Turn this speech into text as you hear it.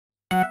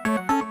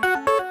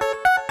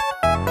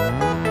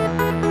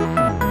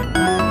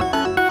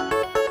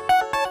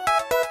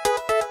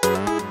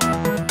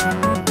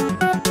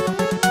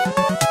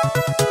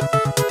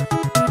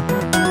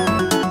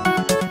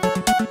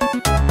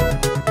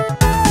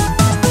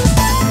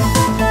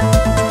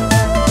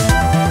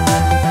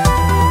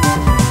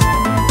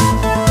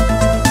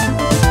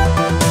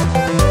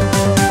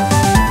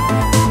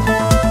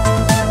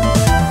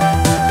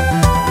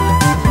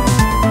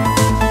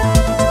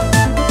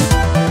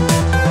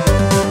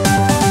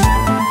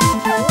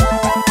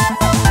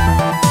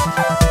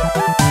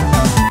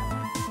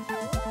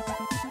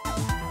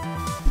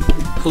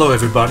Hello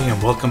everybody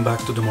and welcome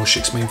back to the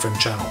Moshix mainframe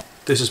channel.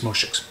 This is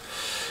Moshix,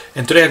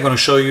 and today I'm going to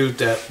show you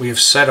that we have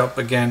set up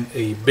again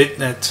a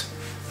Bitnet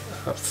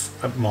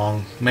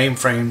among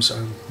mainframes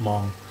and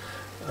among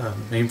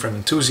mainframe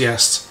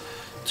enthusiasts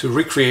to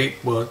recreate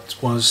what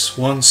was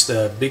once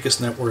the biggest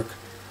network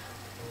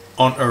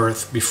on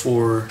Earth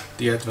before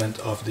the advent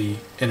of the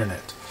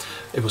internet.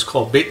 It was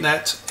called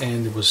Bitnet,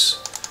 and it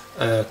was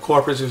a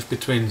cooperative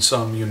between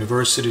some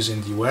universities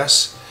in the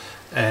US,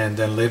 and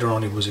then later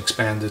on it was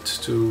expanded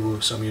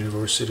to some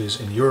universities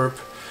in Europe,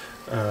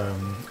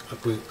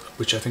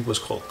 which I think was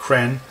called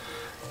CREN,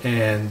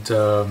 and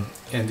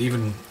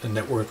even a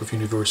network of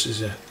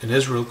universities in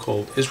Israel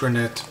called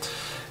VNET,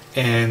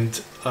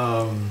 and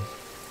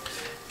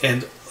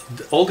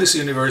all these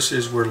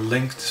universities were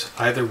linked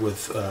either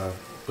with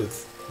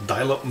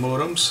dial-up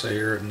modems,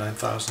 here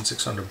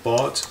 9600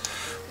 baud,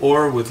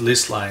 or with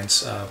list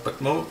lines,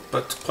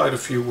 but quite a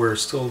few were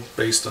still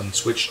based on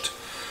switched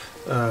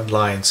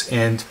lines.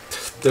 And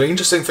the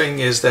interesting thing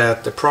is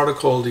that the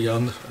protocol, here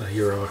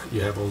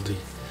you have all the,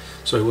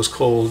 so it was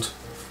called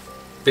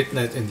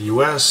Bitnet in the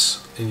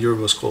US, in Europe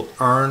it was called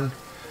EARN,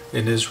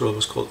 in Israel it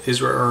was called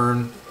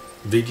IsraEARN,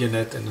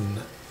 VNET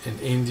in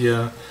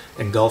India,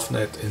 and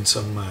GulfNet in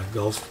some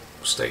Gulf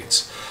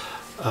states.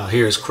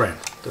 Here is CREN,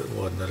 the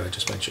one that I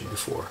just mentioned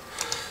before.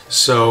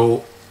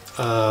 So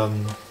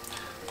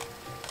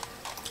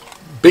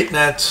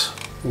Bitnet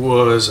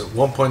was at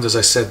one point, as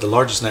I said, the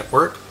largest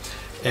network,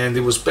 and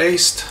it was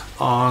based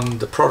on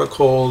the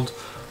protocol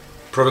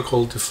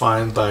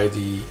defined by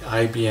the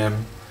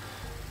IBM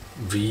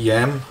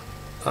VM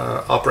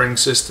operating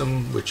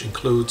system, which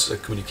includes a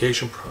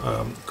communication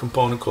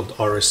component called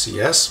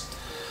RSCS,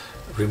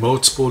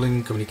 remote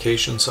spooling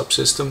communication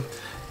subsystem,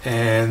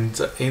 and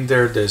in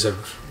there's a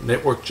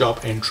network job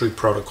entry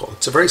protocol.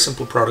 It's a very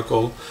simple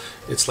protocol.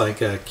 It's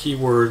like a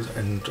keyword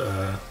and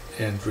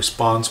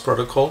response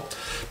protocol,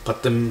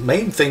 but the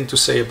main thing to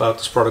say about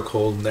this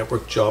protocol,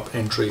 network job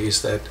entry,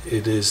 is that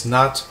it is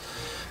not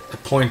a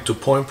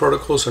point-to-point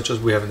protocol such as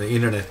we have in the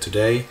internet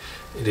today.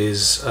 It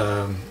is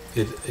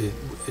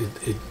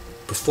it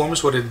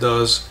performs what it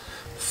does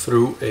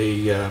through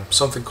a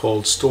something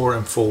called store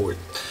and forward.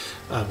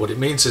 What it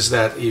means is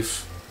that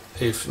if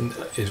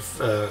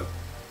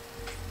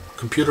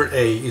computer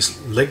A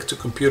is linked to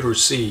computer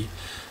C,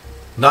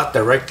 not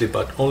directly,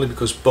 but only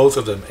because both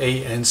of them,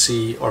 A and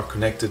C, are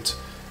connected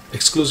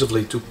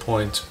exclusively to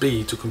point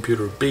B, to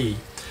computer B,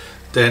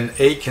 then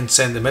A can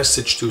send a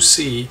message to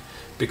C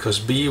because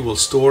B will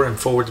store and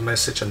forward the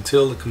message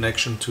until the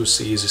connection to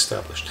C is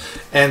established,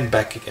 and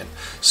back again.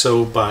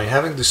 So by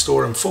having the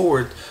store and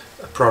forward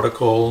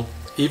protocol,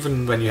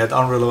 even when you had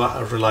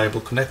unreliable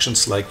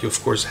connections like you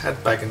of course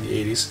had back in the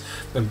 80s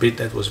when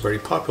Bitnet was very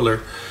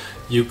popular,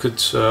 you could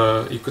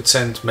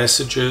send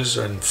messages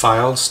and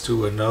files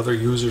to another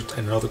user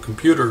and another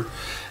computer,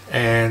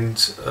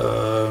 and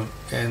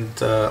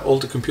all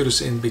the computers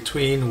in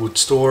between would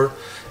store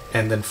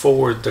and then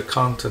forward the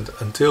content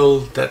until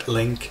that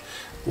link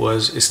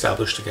was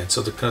established again.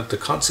 So the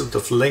concept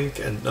of link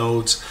and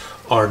nodes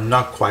are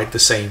not quite the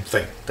same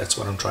thing. That's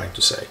what I'm trying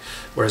to say.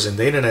 Whereas in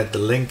the internet, the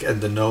link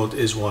and the node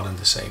is one and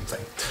the same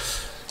thing,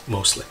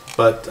 mostly.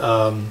 But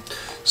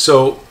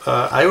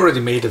I already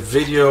made a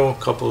video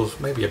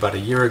maybe about a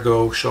year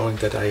ago showing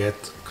that I had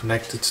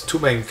connected two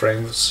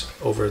mainframes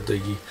over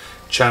the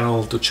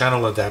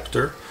channel-to-channel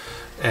adapter,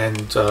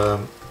 and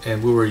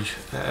we were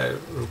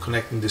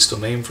connecting these two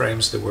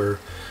mainframes. There were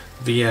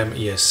VM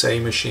ESA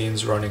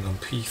machines running on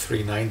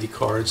P390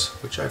 cards,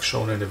 which I've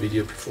shown in a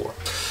video before.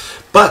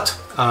 But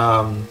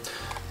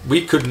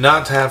we could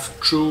not have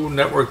true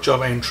network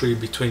job entry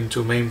between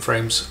two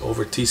mainframes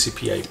over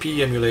TCPIP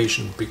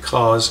emulation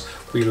because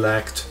we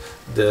lacked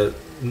the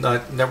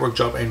network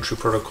job entry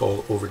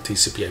protocol over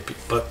TCPIP.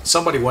 But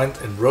somebody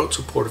went and wrote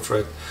support for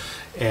it,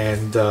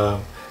 and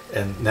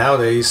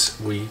nowadays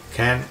we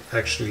can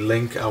actually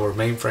link our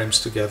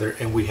mainframes together,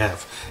 and we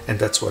have, and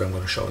that's what I'm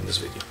going to show in this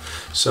video.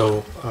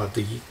 So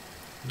the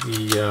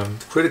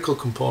critical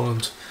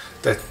component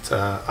that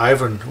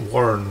Ivan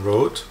Warren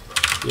wrote,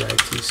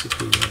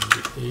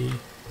 TCP/NGE,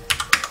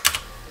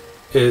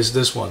 is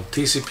this one,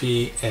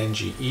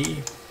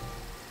 TCP/NGE,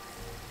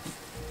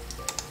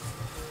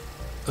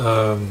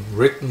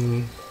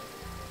 written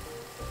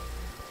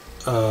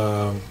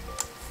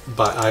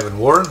by Ivan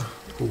Warren,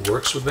 who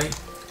works with me,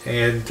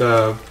 and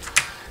a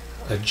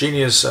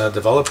genius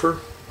developer,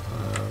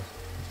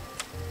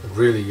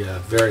 really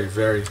very,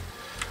 very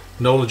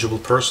knowledgeable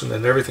person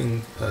and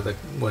everything that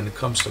when it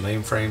comes to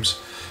mainframes.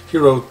 He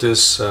wrote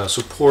this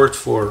support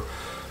for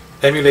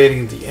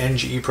emulating the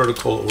NGE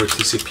protocol over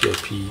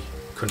TCP/IP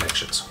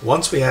connections.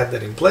 Once we had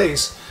that in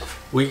place,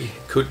 we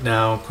could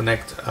now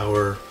connect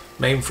our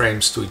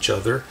mainframes to each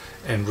other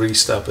and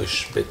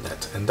re-establish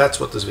Bitnet, and that's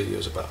what this video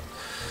is about.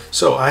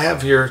 So I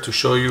have here to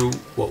show you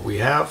what we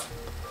have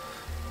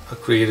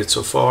created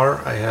so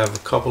far. I have a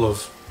couple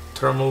of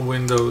terminal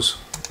windows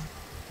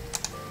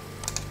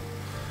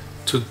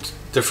to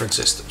different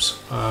systems.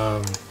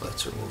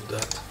 Let's remove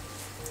that.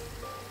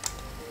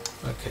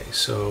 Okay,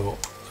 so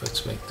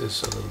let's make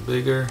this a little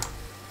bigger.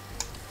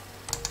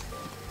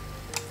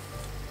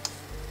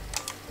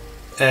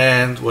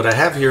 And what I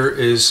have here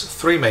is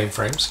 3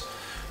 mainframes.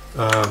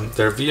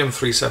 They're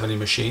VM370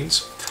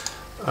 machines.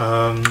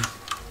 Let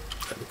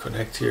me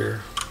connect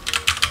here.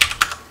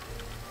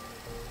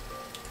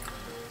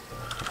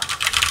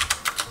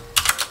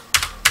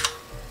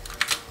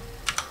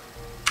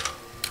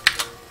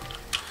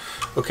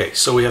 Okay,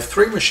 so we have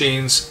 3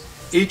 machines,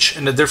 each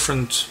in a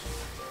different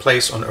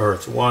place on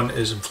Earth. One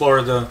is in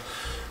Florida,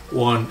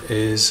 one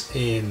is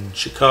in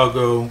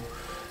Chicago,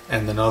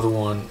 and another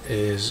one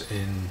is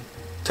in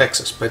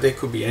Texas, but they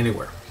could be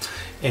anywhere.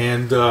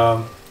 And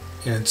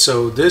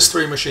so these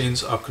 3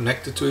 machines are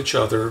connected to each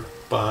other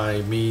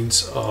by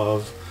means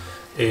of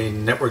a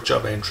network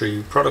job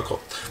entry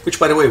protocol, which,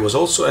 by the way, was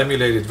also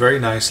emulated very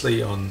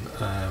nicely on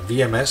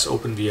VMS,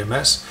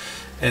 OpenVMS,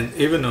 and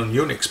even on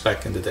Unix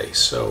back in the day.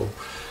 So,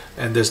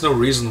 and there's no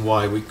reason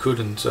why we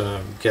couldn't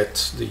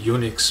get the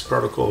Unix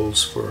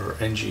protocols for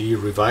NGE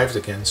revived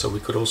again, so we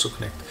could also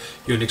connect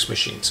Unix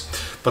machines.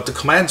 But the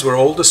commands were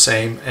all the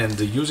same and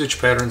the usage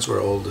patterns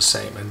were all the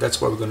same, and that's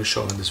what we're going to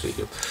show in this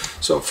video.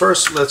 So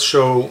first,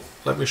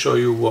 let me show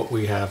you what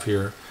we have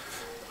here.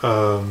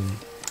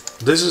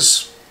 This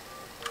is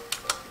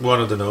one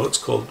of the nodes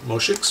called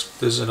Moshix.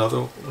 This is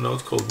another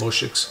node called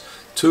Moshix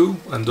 2,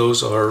 and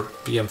those are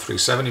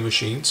VM370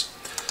 machines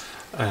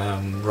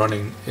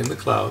running in the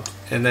cloud.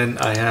 And then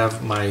I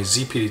have my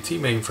ZPDT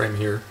mainframe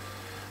here,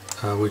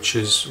 which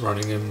is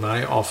running in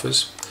my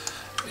office,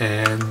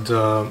 and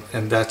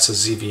that's a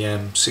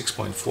ZVM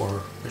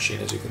 6.4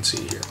 machine, as you can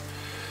see here.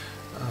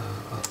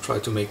 I'll try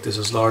to make this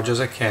as large as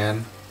I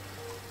can,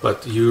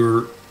 but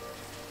you're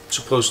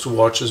supposed to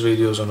watch these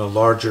videos on a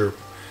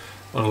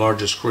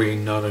larger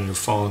screen, not on your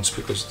phones,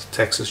 because the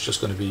text is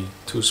just going to be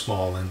too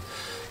small, and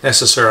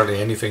necessarily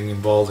anything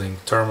involving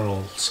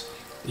terminals,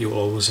 you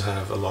always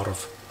have a lot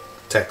of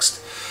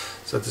text.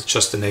 So that's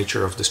just the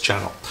nature of this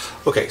channel.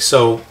 Okay,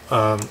 so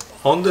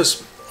on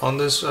this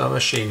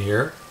machine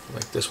here,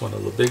 make this one a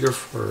little bigger.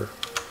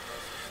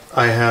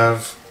 I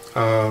have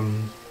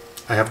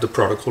the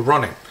protocol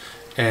running,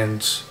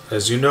 and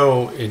as you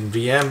know, in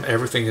VM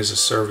everything is a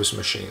service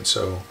machine.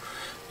 So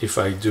if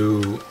I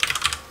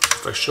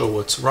show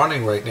what's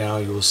running right now,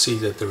 you will see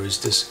that there is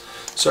this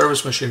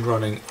service machine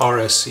running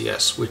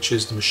RSCS, which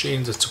is the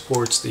machine that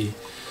supports the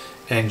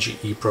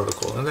NGE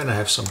protocol, and then I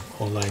have some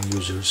online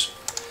users,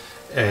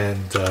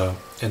 and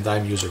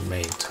I'm user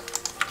mained.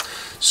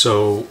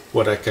 So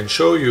what I can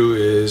show you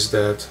is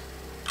that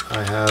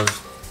I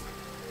have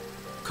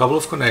a couple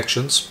of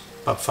connections,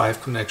 about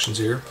 5 connections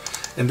here,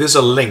 and these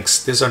are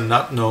links. These are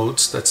not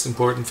nodes. That's the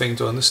important thing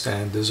to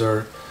understand. These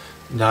are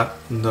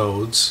not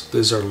nodes,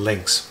 these are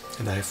links,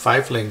 and I have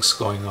 5 links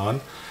going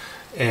on.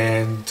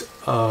 And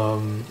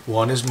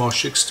one is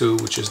Moshix 2,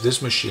 which is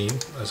this machine,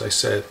 as I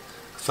said,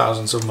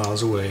 thousands of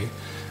miles away,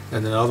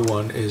 and another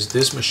one is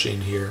this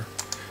machine here,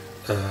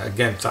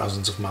 again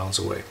thousands of miles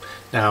away.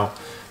 Now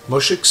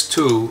Moshix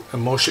 2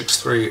 and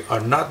Moshix 3 are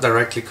not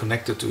directly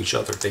connected to each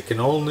other. They can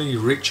only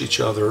reach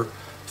each other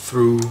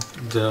through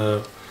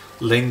the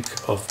link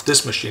of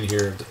this machine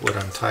here, what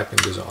I'm typing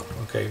this on.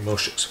 Okay,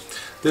 Moshix.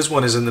 This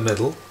one is in the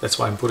middle, that's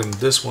why I'm putting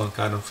this one,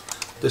 kind of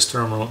this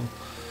terminal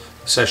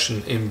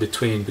session in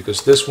between,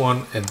 because this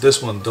one and this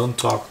one don't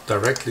talk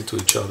directly to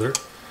each other.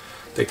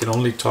 They can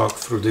only talk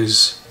through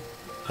this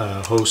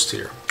host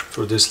here,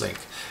 through this link,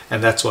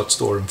 and that's what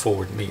store and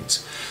forward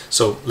means.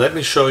 So let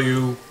me show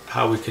you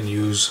how we can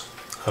use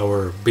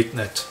our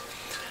Bitnet.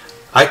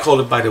 I call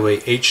it, by the way,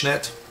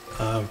 HNet,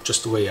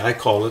 just the way I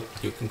call it.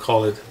 You can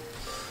call it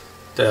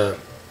the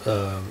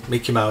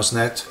Mickey Mouse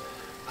net.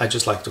 I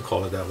just like to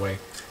call it that way.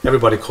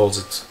 Everybody calls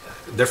it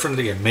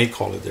differently and may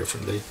call it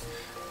differently.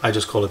 I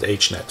just call it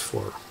HNet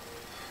for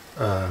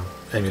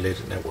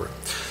emulated network.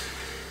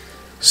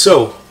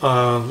 So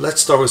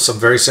let's start with some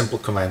very simple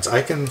commands.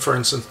 I can, for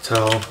instance,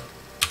 tell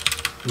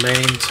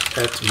maint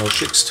at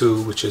Moshix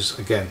 2, which is,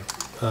 again,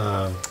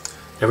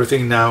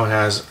 everything now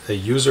has a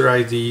user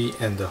ID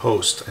and the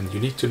host, and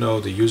you need to know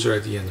the user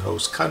ID and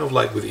host, kind of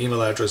like with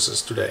email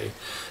addresses today.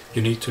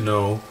 You need to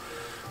know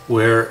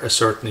where a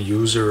certain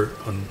user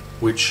on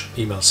which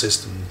email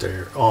system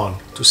they're on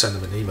to send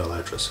them an email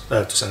address,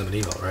 to send them an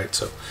email, right?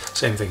 So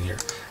same thing here.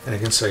 And I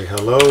can say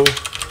hello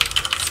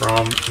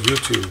from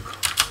YouTube.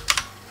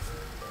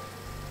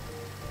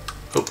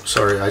 Oh,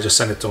 sorry, I just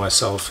sent it to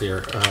myself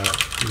here.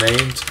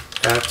 Maint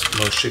at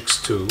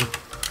Moshix 2.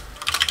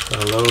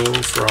 Hello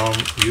from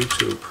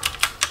YouTube.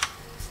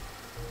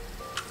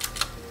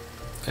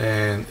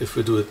 And if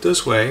we do it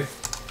this way,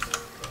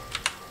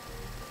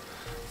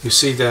 you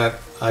see that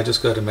I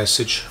just got a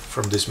message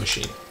from this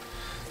machine.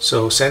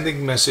 So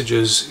sending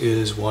messages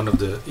is one of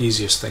the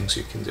easiest things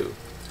you can do.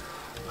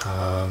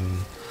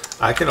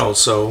 I can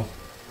also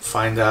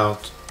find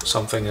out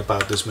something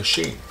about this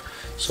machine.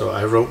 So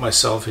I wrote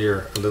myself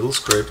here a little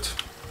script,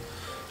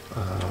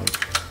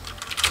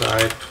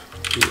 type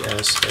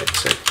ps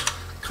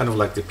kind of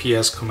like the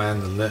ps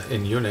command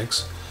in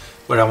Unix,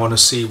 where I want to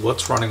see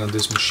what's running on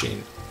this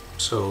machine.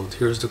 So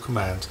here's the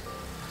command,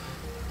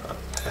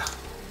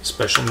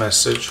 special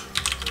message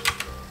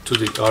to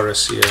the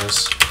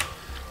RSCS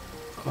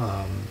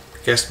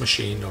guest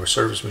machine or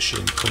service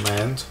machine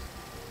command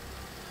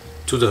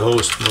to the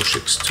host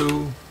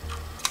moshix2,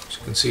 as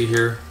you can see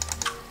here,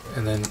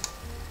 and then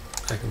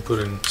I can put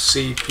in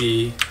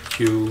CPQN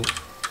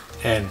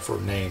for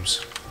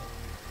names.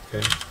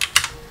 Okay.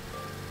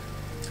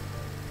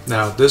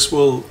 Now this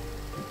will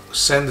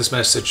send this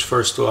message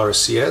first to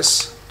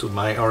RCS, to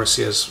my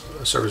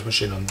RCS service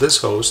machine on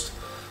this host,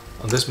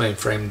 on this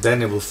mainframe.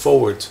 Then it will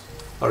forward,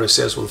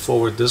 RCS will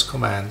forward this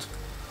command,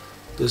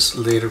 this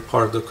later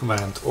part of the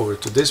command, over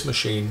to this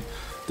machine.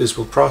 This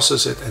will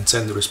process it and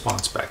send the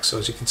response back. So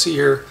as you can see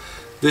here,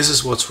 this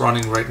is what's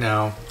running right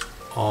now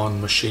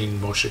on machine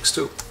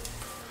moshix2.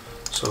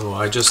 So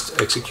I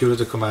just executed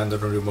the command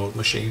on a remote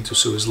machine to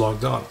see who's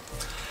logged on.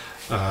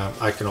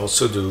 I can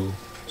also do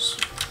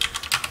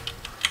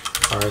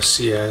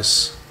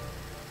RCS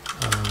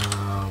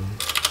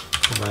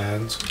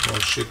command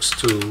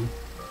moshix2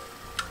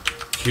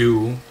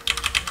 q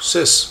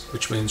sys,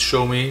 which means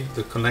show me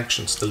the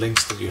connections, the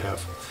links that you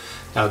have.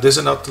 Now these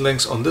are not the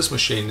links on this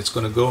machine, it's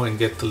going to go and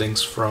get the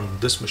links from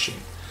this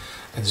machine.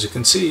 And as you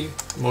can see,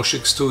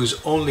 moshix2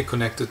 is only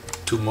connected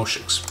to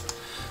moshix,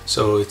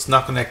 so it's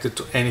not connected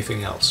to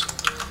anything else.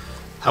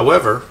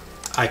 However,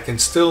 I can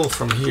still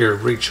from here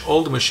reach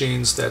all the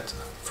machines that,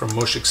 from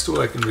moshix2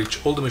 I can reach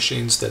all the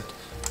machines that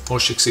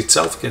moshix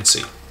itself can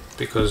see,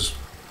 because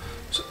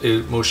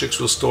moshix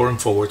will store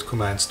and forward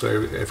commands to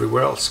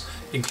everywhere else,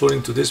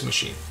 including to this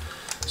machine.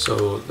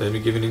 So let me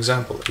give you an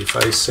example. If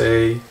I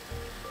say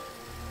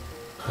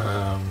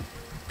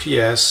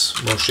PS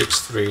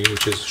moshix3,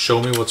 which is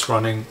show me what's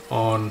running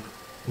on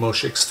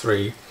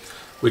moshix3,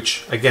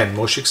 which again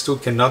moshix2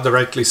 cannot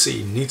directly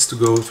see, needs to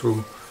go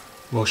through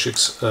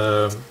moshix,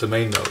 the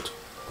main node.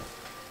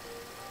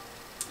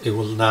 It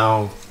will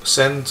now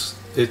send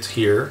it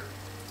here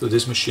to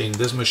this machine.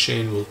 This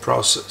machine will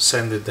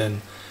send it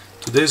then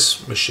to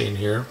this machine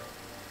here,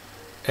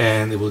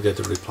 and it will get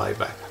the reply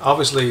back.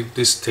 Obviously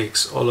this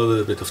takes a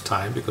little bit of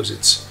time because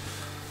it's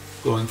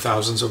going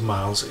thousands of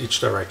miles each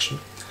direction.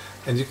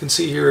 And you can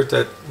see here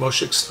that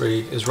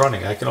moshix3 is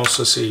running. I can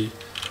also see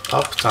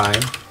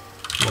uptime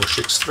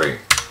moshix3,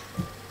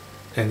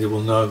 and it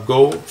will now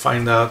go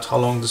find out how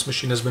long this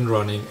machine has been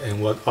running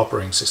and what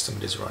operating system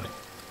it is running.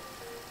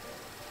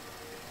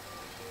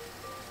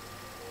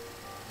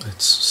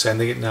 It's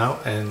sending it now,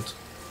 and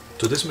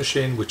to this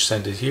machine which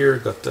sent it here,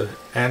 got the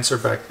answer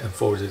back and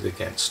forwarded it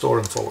again, store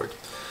and forward.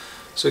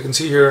 So you can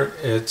see here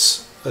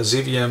it's a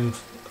ZVM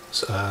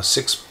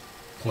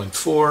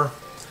 6.4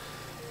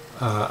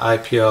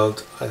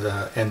 IPL'd at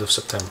the end of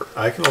September.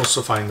 I can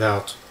also find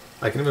out,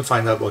 I can even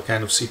find out what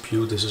kind of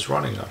CPU this is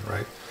running on,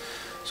 right?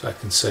 So I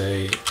can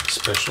say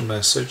special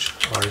message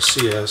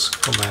RCS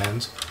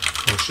command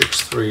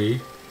moshix3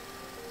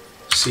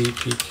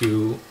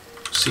 CPQ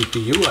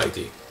CPU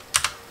ID.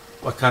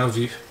 What kind of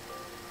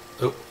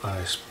oh,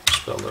 I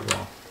spelled it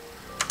wrong.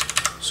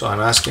 So I'm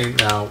asking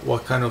now,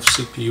 what kind of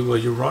CPU are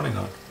you running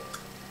on?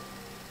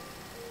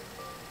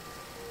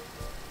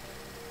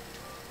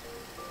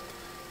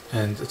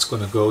 And it's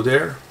going to go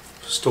there,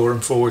 store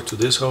and forward to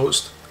this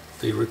host.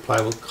 The reply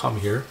will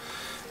come here.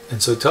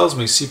 And so it tells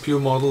me CPU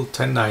model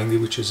 1090,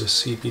 which is a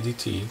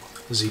CPDT,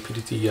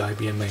 ZPDT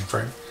IBM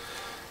mainframe.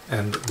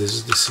 And this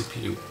is the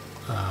CPU.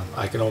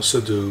 I can also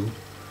do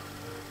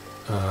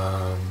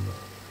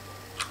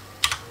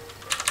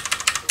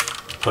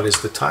what is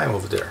the time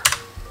over there.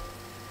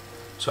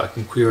 So I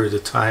can query the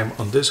time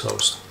on this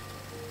host.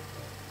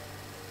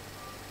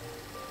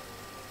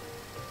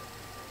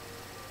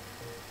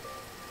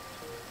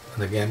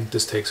 And again,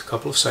 this takes a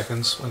couple of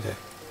seconds. Okay,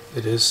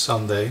 it is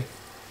Sunday,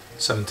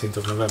 17th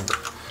of November.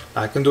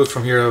 I can do it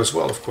from here as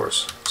well, of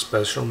course.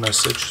 Special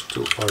message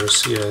to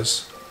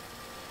RCS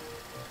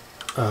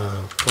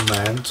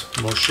command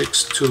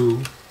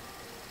moshix2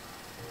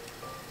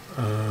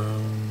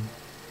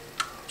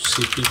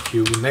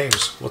 CPQ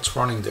names, what's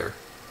running there.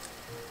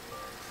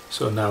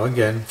 So now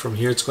again, from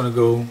here it's going to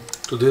go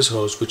to this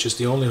host, which is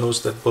the only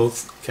host that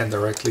both can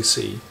directly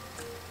see,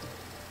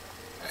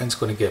 and it's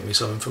going to get me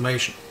some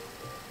information.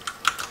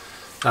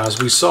 Now, as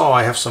we saw,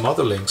 I have some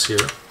other links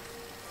here,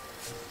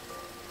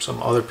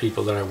 some other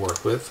people that I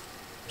work with,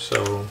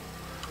 so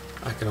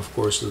I can of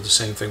course do the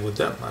same thing with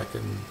them. I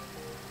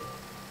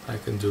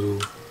can do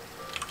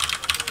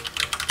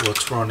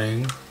what's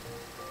running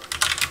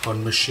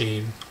on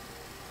machine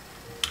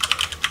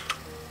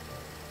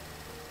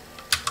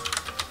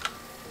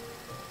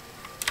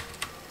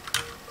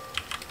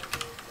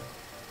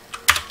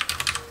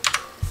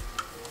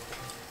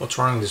what's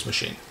running this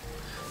machine.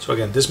 So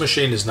again, this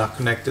machine is not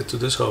connected to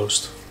this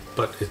host,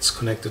 but it's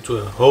connected to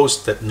a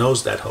host that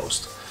knows that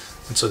host.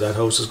 And so that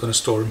host is going to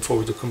store and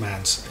forward the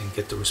commands and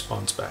get the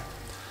response back,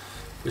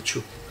 which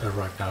will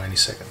arrive now any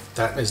second.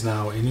 That is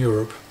now in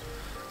Europe,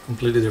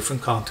 completely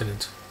different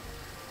continent.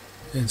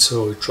 And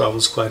so it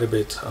travels quite a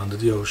bit under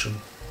the ocean,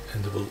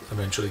 and it will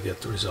eventually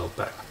get the result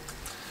back.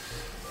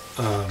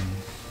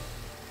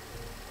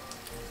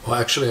 Well,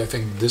 actually, I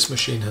think this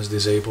machine has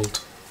disabled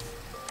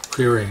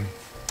querying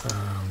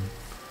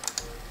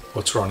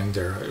what's running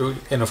there,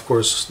 and of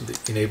course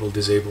enable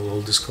disable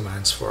all these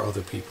commands for other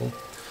people.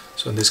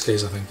 So in this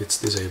case I think it's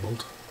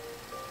disabled,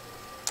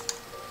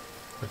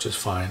 which is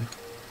fine.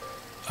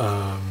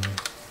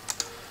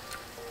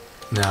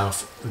 Now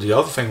the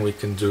other thing we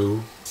can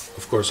do,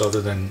 of course, other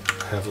than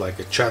have like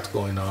a chat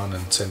going on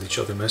and send each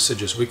other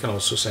messages, we can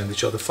also send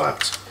each other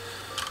files.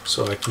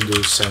 So I can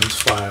do send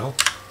file.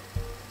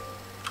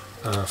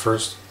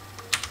 First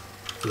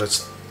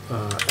let's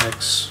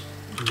x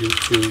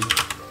YouTube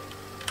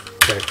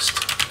text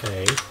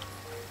A.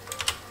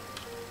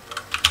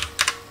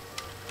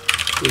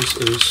 This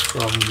is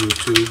from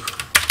YouTube.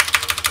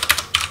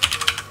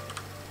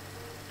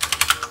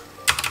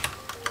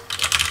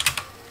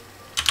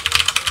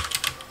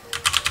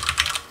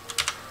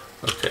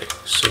 Okay,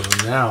 so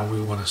now we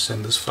want to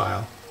send this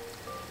file.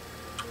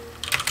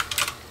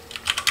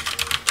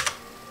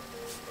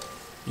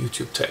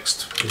 YouTube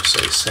text. We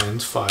say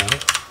send file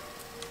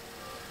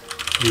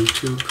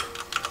YouTube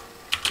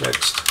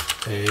text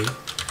A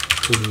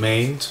to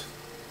main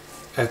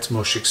at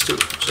moshix2.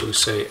 So we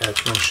say at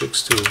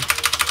moshix2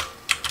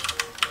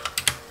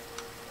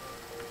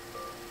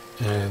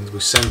 and we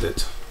send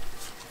it.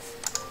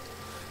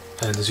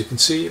 And as you can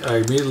see, I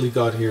immediately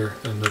got here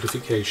a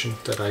notification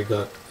that I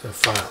got a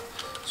file.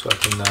 So I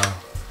can now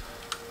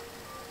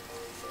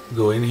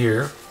go in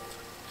here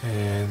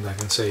and I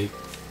can say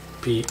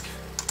peek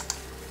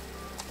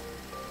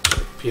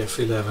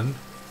pf11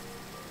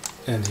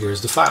 and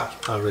here's the file.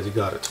 I already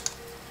got it.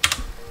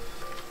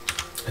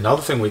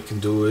 Another thing we can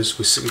do is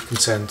we can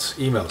send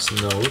emails.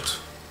 Note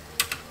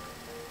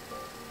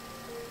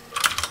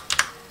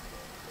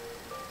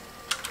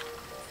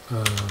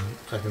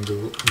I can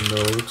do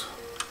node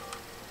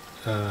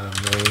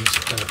mains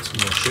at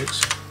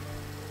moshix,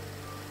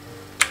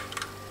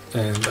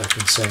 and I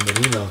can send an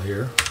email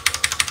here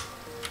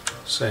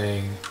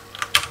saying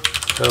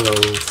hello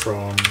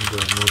from the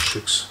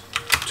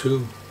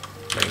moshix2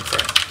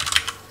 mainframe.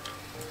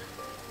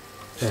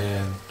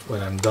 And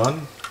when I'm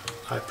done,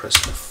 I press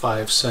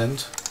F5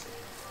 send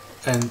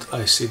and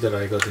I see that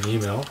I got an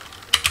email,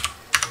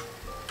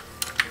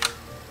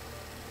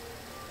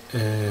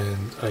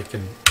 and I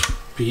can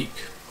peek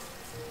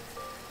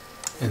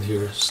and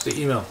here's the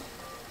email.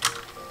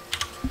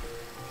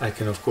 I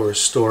can of course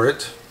store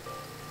it.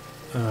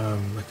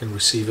 I can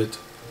receive it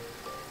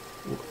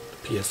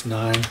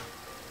pf9,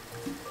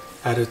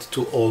 add it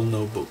to all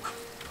notebook.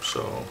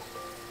 So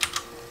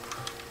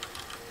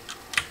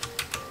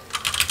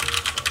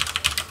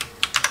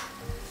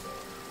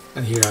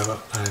and here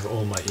I have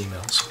all my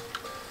emails.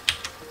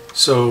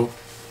 So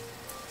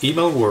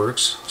email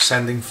works,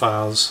 sending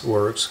files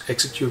works,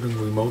 executing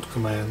remote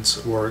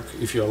commands work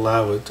if you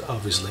allow it,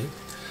 obviously.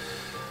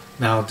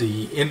 Now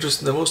the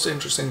most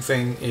interesting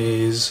thing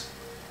is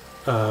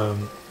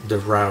the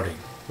routing,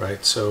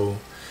 right? So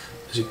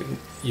as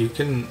you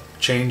can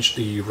change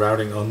the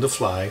routing on the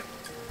fly,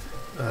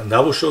 and I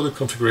will show the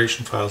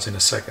configuration files in a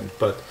second,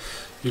 but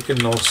you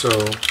can also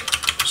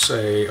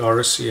say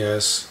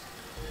RSCS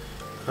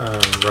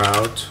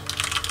route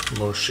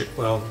moshix,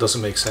 well, it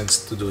doesn't make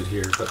sense to do it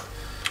here, but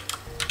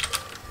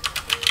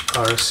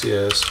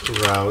RSCS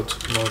route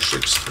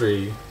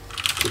moshix3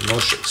 to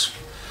moshix.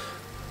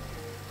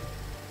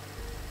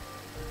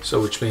 So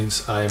which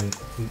means I'm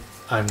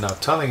now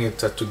telling it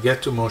that to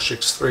get to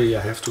moshix3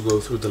 I have to go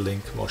through the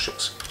link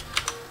moshix,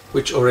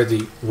 which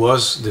already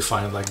was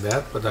defined like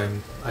that, but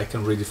I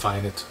can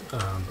redefine it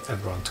at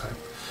runtime.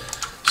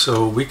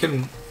 So we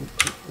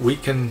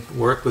can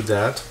work with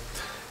that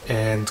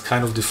and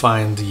kind of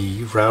define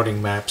the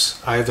routing maps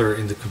either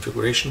in the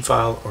configuration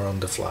file or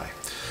on the fly.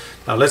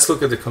 Now let's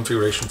look at the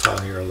configuration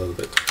file here a little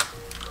bit.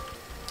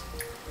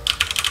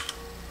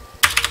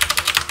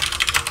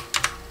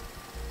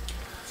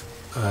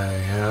 I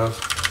have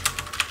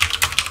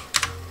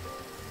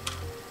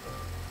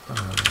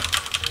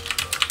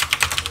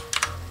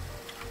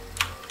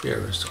here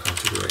is the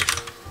configuration.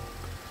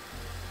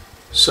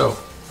 So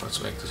let's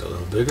make this a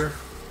little bigger.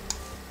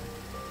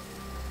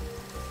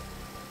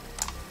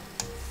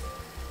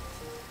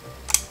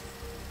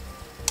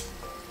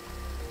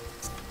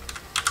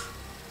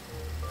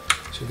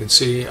 So you can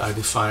see I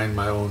define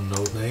my own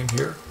node name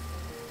here,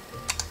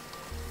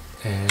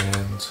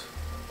 and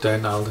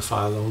then I'll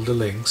define all the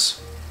links,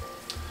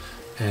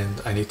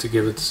 and I need to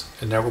give it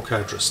a network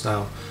address.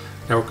 Now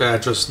network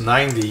address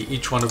 90,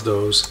 each one of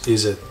those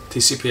is a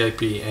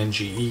TCPIP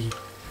NGE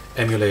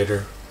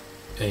emulator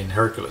in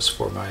Hercules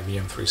for my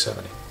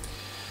VM370.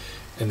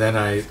 And then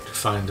I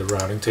define the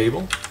routing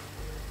table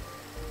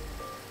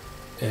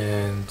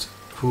and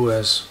who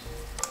has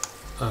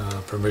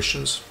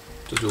permissions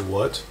to do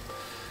what,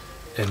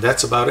 and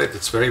that's about it.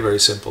 It's very, very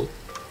simple.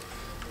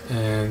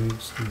 And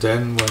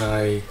then when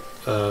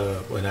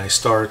I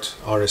start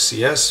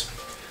RSCS,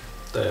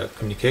 the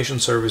communication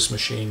service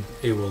machine,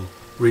 it will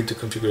read the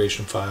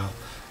configuration file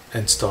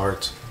and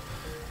start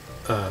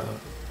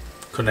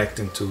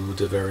connecting to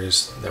the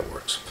various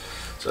networks.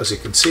 So as you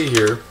can see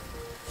here,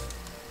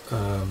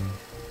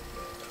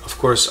 of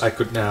course I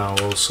could now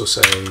also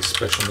say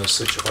special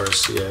message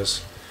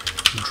RSCS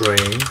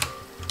drain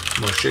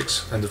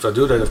moshix, and if I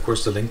do that, of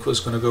course the link was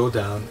going to go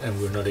down and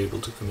we're not able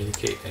to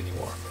communicate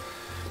anymore.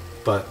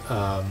 but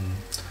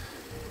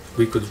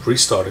we could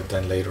restart it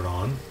then later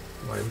on.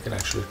 Right? We can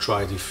actually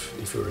try it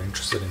if you're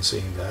interested in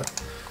seeing that.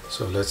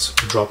 So let's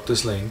drop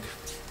this link,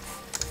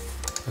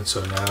 and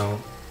so now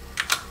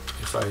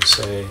if I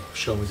say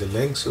show me the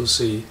links, you'll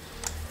see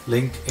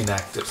link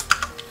inactive,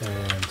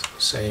 and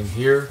same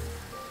here,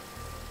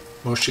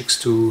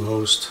 Moshix2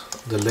 host,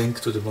 the link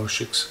to the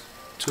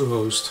Moshix2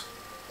 host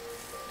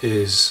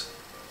is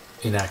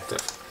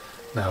inactive.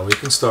 Now we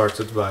can start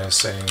it by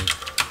saying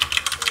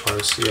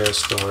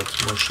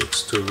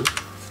rcs.moshix2,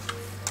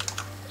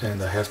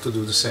 and I have to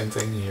do the same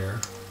thing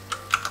here,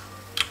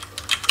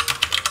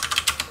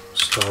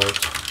 start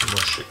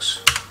Moshix,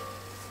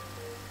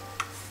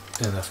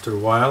 and after a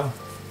while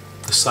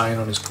the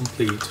sign-on is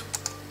complete.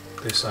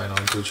 They sign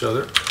on to each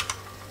other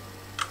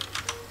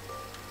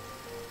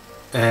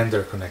and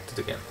they're connected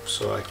again.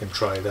 So I can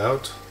try it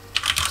out.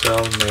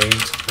 Tell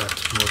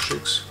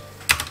main.moshix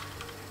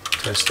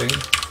testing.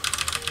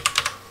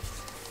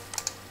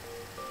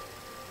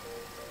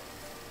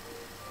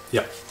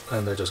 Yeah,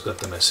 and I just got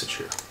the message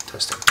here,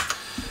 testing.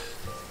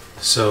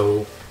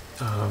 So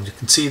you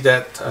can see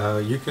that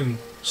you can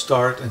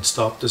start and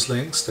stop these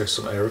links. There's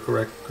some error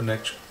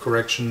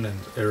correction and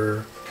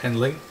error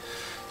handling,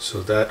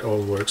 so that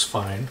all works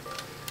fine.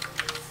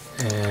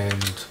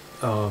 And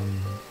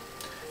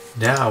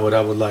now what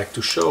I would like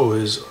to show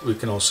is we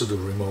can also do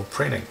remote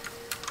printing.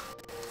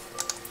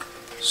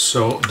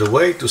 So the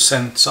way to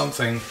send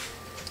something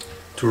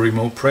to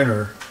remote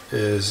printer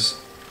is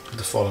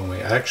the following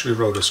way. I actually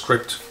wrote a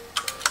script,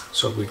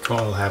 so we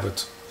can have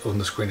it on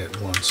the screen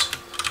at once.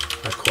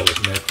 I call it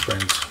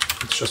netprint.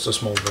 It's just a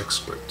small Vex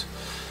script.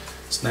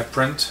 It's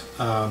netprint.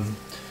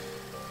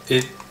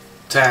 It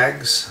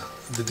tags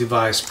the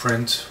device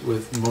print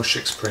with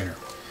Moshix printer.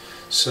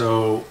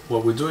 So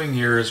what we're doing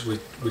here is we're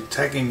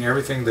tagging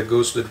everything that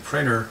goes to the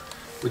printer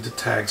with the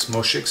tags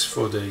Moshix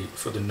for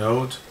the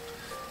node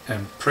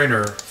and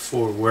printer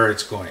for where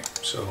it's going.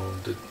 So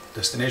the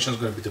destination is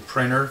going to be the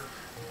printer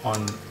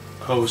on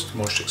host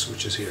Moshix,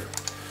 which is here.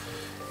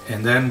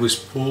 And then we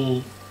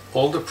spool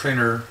all the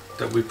printer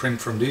that we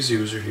print from this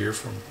user here,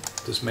 from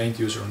this main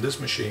user on this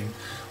machine,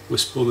 we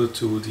spool it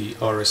to the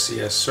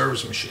RSCS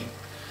service machine,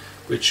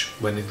 which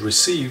when it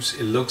receives,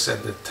 it looks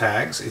at the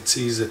tags, it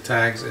sees the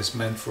tags as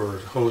meant for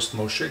host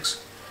Moshix,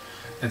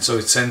 and so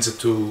it sends it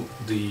to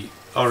the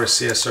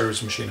RSCS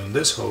service machine on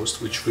this host,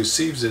 which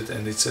receives it,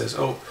 and it says,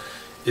 oh,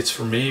 it's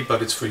for me,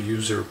 but it's for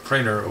user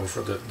printer or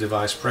for the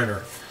device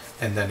printer,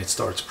 and then it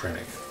starts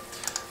printing.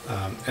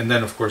 And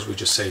then of course we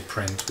just say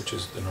print, which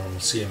is the normal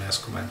CMS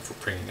command for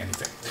printing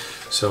anything.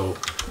 So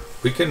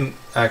we can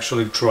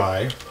actually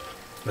try,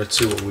 let's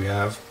see what we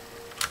have.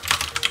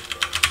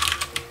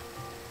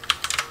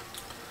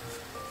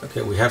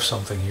 Okay, we have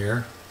something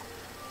here.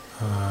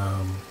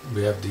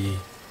 We have the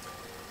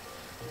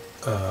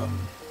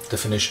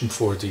definition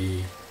for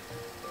the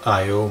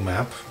I/O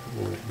map,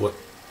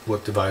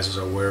 what devices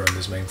are where in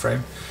this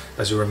mainframe.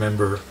 As you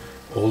remember,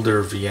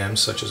 older VMs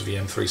such as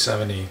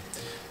VM370,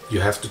 you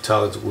have to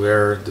tell it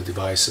where the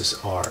devices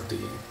are,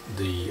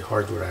 the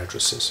hardware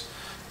addresses.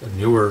 The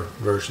newer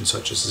versions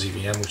such as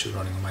ZVM, which is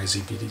running on my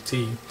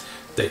ZBDT,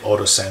 they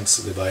auto-sense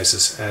the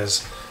devices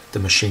as the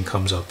machine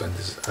comes up and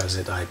as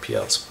it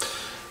IPLs.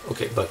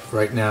 Okay, but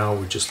right now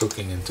we're just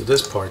looking into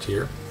this part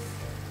here.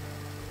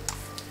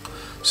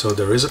 So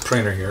there is a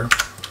printer here.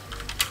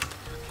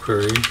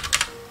 Query.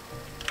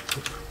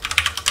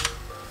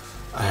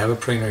 I have a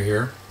printer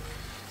here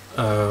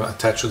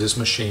attached to this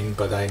machine,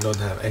 but I don't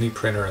have any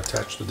printer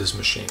attached to this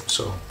machine.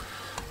 So,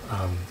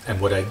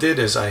 and what I did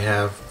is I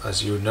have,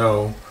 as you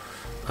know,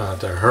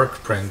 the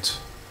HercPrint,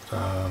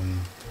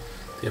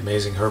 the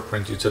amazing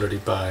HercPrint utility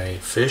by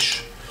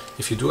Fish.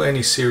 If you do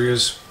any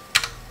serious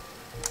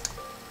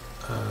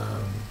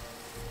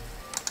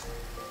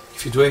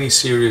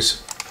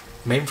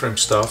mainframe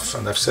stuff,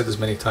 and I've said this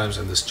many times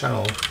in this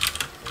channel,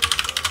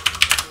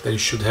 then you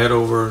should head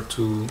over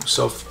to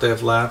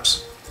Self-Dev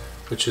Labs,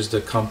 which is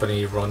the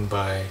company run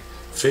by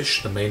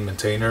Fish, the main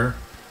maintainer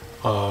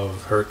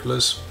of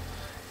Hercules,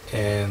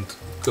 and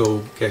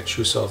go get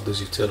yourself this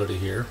utility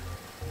here.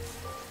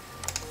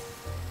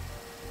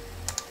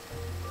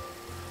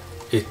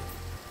 It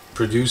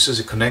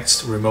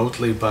connects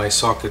remotely by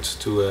socket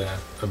to a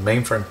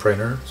mainframe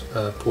printer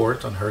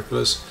port on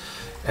Hercules,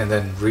 and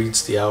then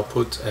reads the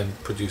output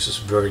and produces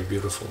very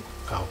beautiful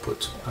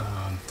output.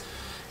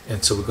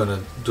 And so we're going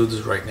to do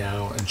this right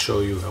now and show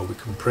you how we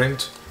can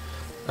print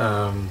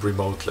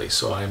remotely.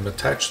 So I'm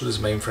attached to this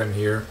mainframe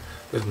here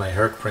with my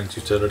HercPrint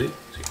utility,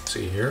 as you can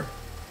see here.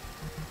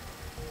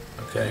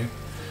 Okay,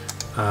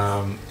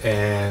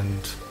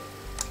 and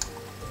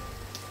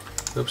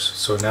oops.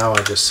 So now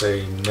I just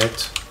say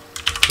net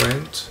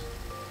print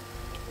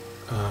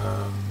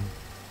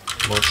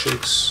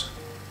Moshix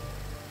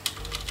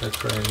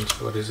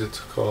netprint. What is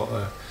it called?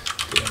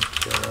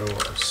 DMPRO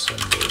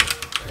assembly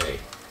A.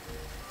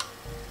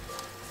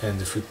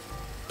 And if we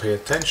pay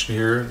attention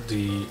here,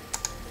 the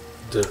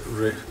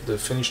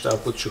finished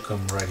output should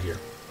come right here.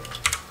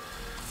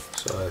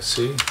 So let's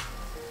see.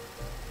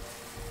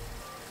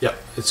 Yeah,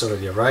 it's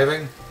already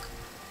arriving.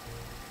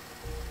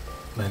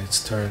 and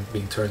it's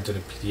being turned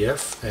into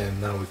PDF,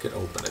 and now we can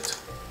open it.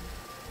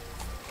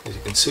 As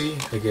you can see,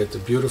 I get the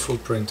beautiful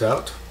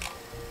printout,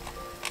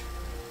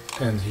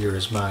 and here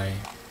is my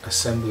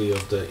assembly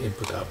of the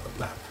input-output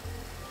map.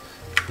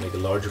 Make it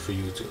larger for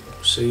you to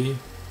see.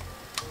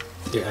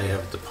 Here I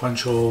have the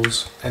punch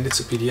holes, and it's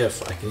a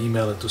PDF. I can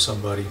email it to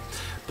somebody.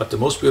 But the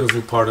most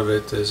beautiful part of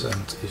it is,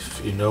 and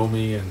if you know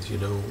me and you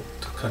know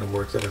the kind of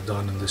work that I've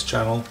done in this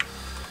channel,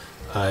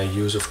 I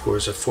use, of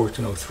course, a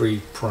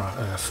 1403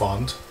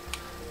 font,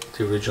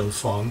 the original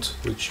font,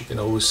 which you can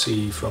always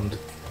see from the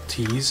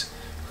T's,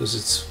 because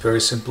it's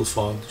very simple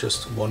font,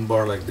 just one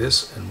bar like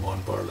this and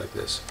one bar like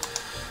this.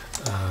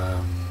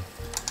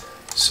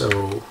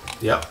 So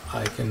yeah,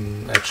 I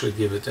can actually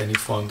give it any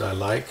font I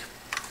like,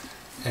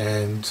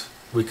 and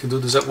we can do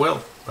this at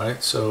will,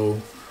 right?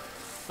 So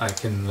I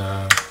can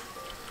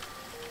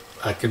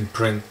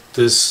print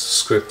this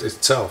script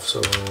itself.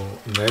 So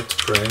net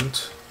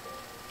print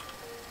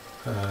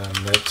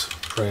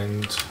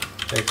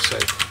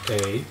exec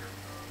a,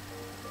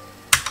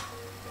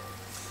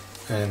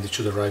 and it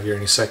should arrive here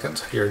any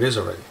second. Here it is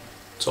already.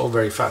 It's all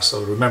very fast.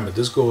 So remember,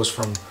 this goes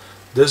from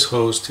this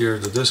host here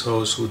to this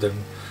host, who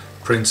then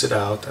prints it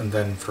out, and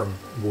then from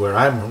where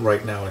I'm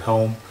right now at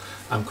home,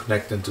 I'm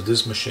connecting to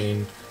this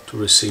machine to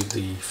receive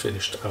the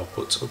finished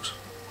outputs. Oops,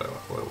 wait.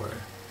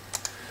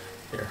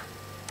 Here.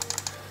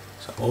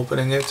 So I'm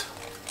opening it,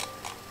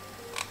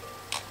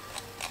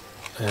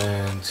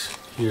 and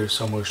here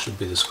somewhere should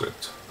be the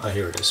script. Ah,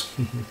 here it is.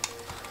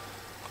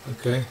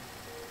 Okay.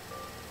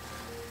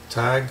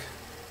 Tag,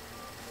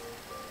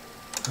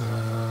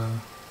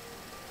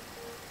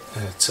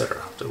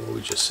 etc. What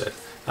we just said.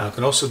 Now I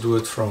can also do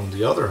it from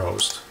the other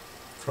host,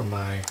 from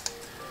my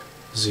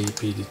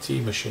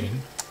ZPDT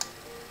machine.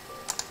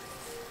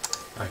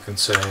 I can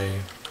say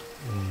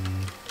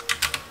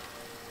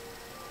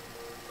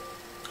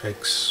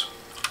X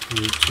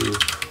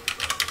YouTube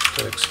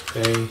text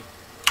A,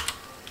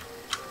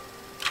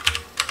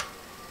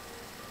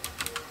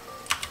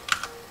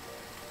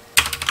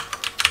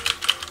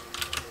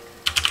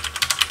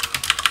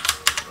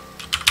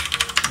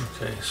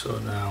 okay, so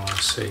now I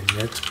say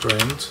net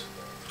print,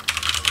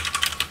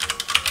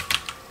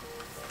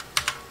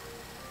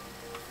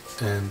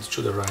 and it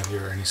should arrive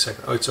here any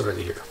second. Oh, it's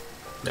already here.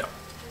 Yeah.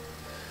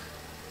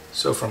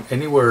 So from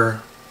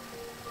anywhere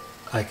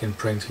I can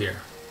print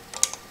here.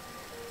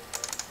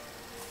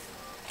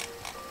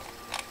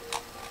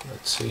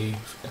 Let's see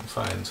if we can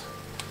find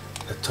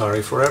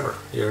Atari Forever.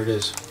 Here it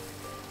is.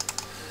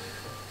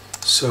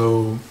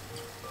 So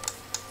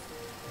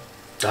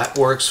that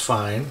works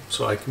fine.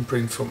 So I can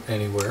print from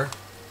anywhere,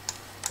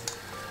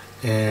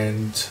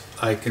 and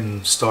I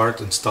can start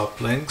and stop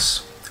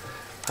links.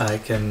 I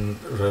can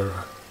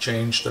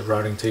change the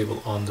routing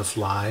table on the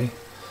fly.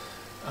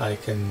 I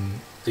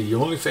can. The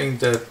only thing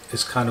that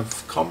is kind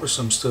of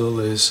cumbersome still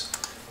is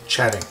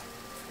chatting.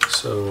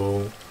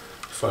 So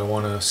if I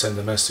want to send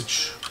a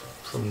message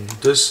from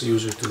this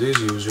user to this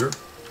user,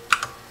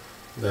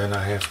 then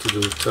I have to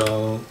do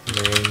tell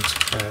main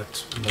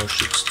at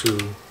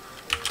moshix2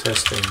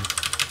 testing,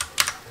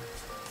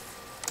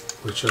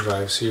 which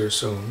arrives here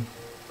soon.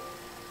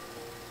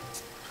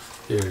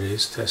 Here it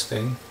is,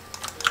 testing.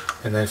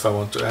 And then if I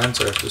want to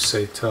answer, I have to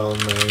say tell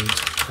main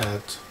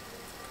at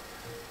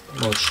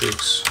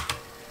moshix.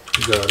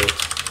 Got it.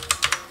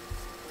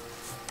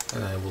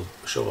 And I will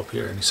show up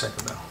here any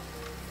second now.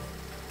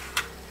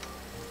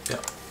 Yeah.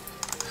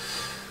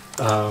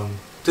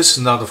 This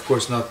is not, of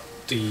course, not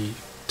the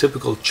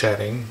typical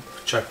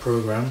chat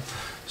program.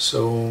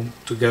 So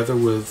together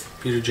with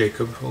Peter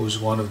Jacob, who is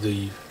one of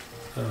the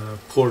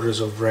porters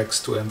of Rex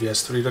to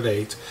MVS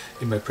 3.8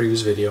 in my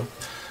previous video,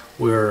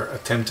 we're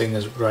attempting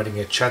as writing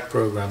a chat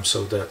program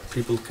so that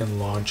people can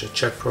launch a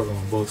chat program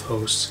on both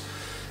hosts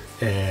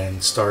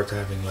and start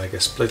having like a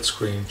split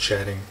screen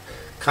chatting,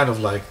 kind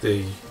of like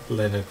the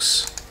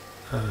Linux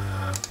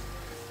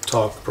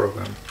talk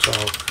program.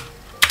 Talk,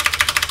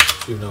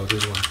 you know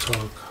this one,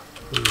 talk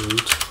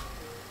root.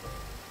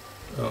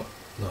 Oh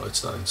no,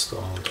 it's not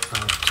installed.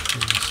 Apt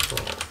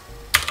install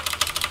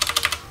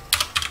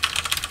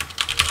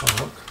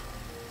talk.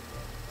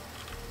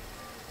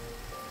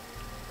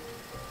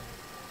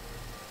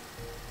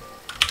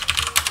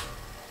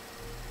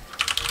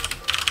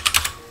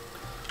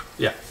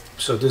 Yeah.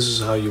 So this is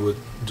how you would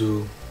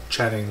do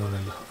chatting on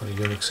a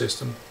Unix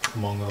system,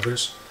 among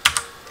others.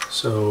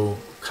 So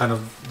kind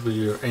of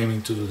we're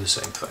aiming to do the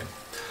same thing.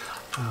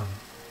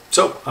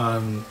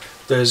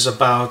 There's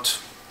about,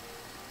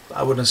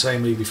 I wouldn't say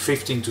maybe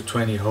 15 to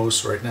 20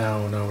 hosts right now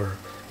on our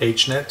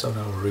HNet, on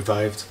our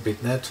revived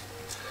Bitnet.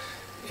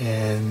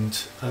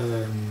 And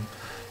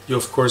you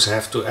of course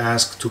have to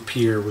ask to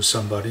peer with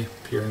somebody.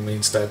 Peering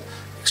means that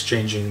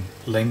exchanging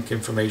link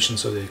information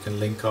so that you can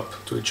link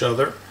up to each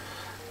other.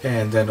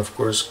 And then of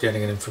course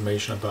getting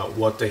information about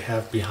what they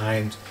have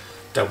behind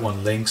that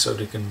one link so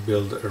they can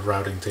build a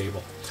routing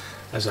table,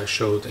 as I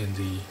showed in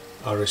the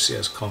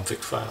RSCS config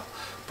file.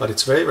 But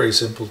it's very, very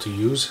simple to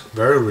use,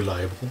 very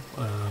reliable.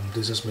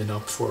 This has been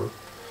up for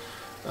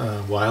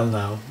a while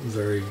now,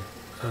 very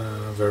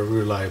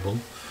reliable.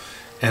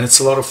 and it's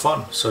a lot of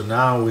fun. So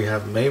now we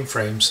have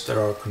mainframes that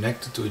are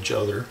connected to each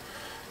other,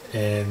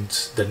 and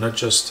they're not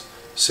just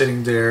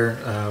sitting there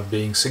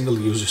being single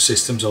user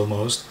systems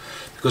almost,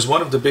 because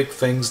one of the big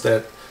things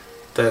that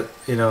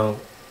you know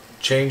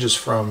changes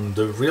from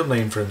the real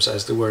mainframes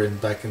as they were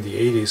back in the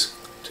 80s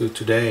to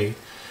today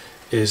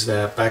is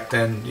that back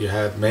then you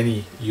had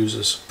many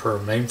users per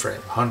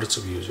mainframe, hundreds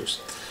of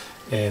users,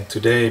 and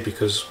today,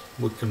 because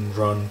we can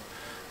run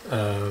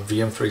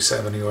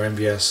VM370 or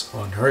MVS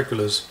on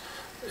Hercules,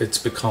 it's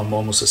become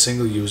almost a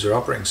single user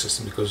operating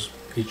system, because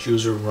each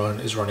user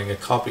is running a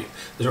copy,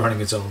 is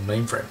running its own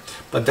mainframe.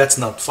 But that's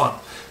not fun.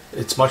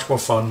 It's much more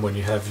fun when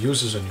you have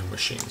users on your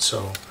machine.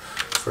 So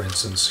for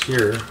instance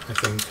here, I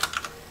think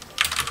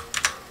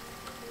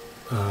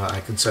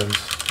I can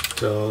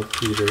tell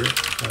Peter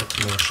at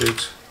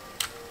Moshit,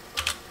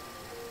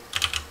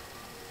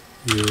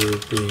 you're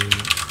being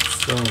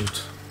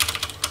filmed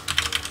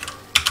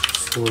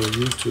for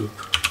YouTube.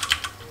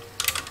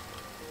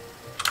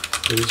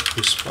 Please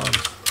respond.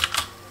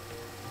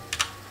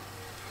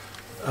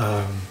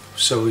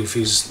 So if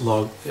he's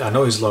I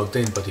know he's logged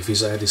in, but if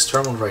he's at his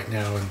terminal right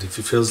now, and if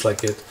he feels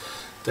like it,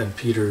 then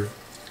Peter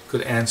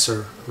could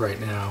answer right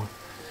now,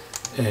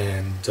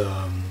 and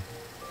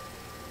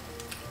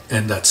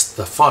that's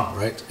the fun,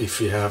 right? If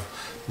you have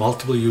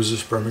multiple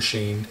users per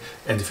machine,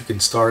 and if you can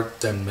start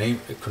then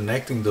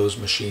connecting those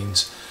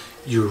machines,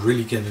 you're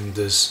really getting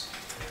this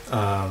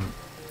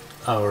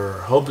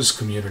our hobbyist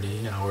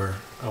community, our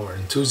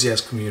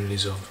enthusiast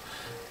communities of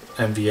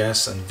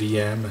MVS and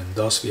VM and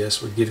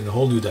DOS-VS, we're giving a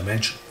whole new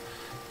dimension,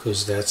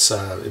 because that's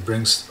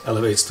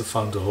elevates the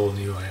fun to a whole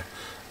new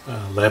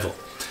level.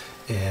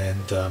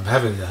 And I'm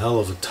having a hell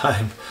of a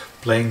time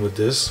playing with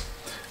this,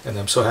 and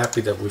I'm so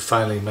happy that we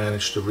finally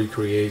managed to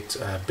recreate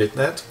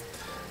Bitnet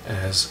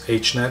as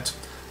HNet.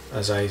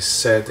 As I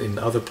said in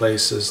other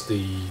places,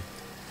 the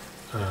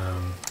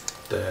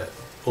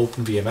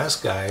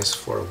OpenVMS guys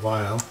for a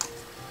while,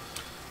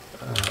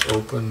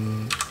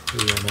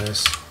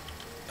 OpenVMS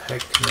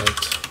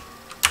HECnet,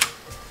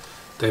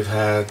 they've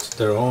had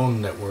their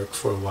own network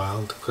for a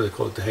while. They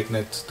call it the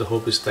HECnet, the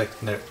Hobbyist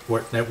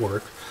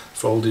network,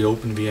 for all the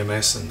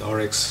OpenVMS and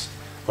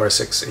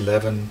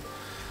RSX11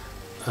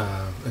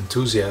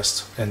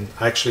 enthusiasts. And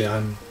actually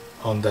I'm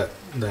on that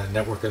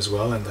network as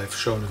well, and I've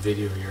shown a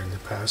video here in the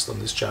past on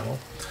this channel.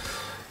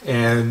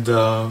 And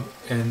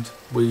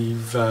we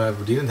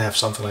didn't have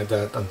something like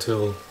that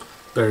until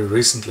very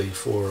recently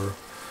for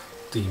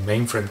the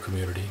mainframe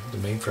community, the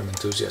mainframe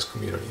enthusiast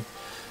community,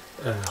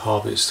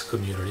 hobbyist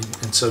community,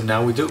 and so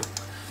now we do,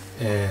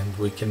 and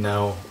we can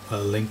now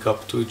link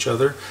up to each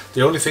other.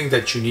 The only thing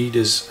that you need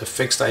is a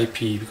fixed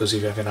IP, because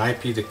if you have an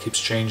IP that keeps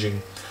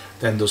changing,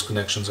 then those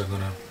connections are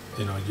gonna,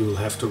 you will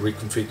have to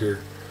reconfigure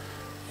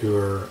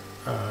your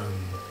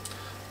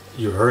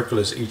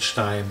Hercules each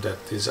time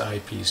that these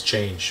IPs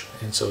change,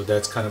 and so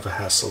that's kind of a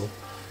hassle,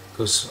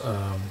 because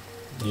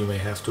you may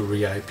have to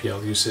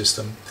re-IPL your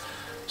system.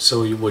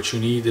 So what you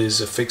need is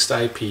a fixed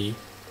IP,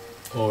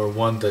 or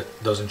one that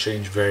doesn't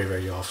change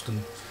very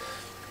often,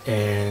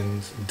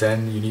 and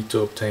then you need to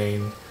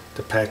obtain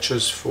the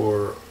patches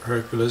for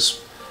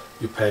Hercules.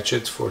 You patch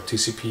it for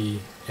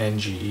TCP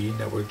NGE,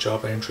 network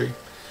job entry,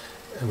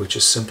 which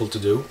is simple to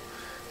do.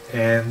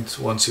 And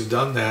once you've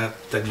done that,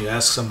 then you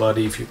ask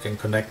somebody if you can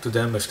connect to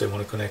them, if they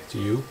want to connect to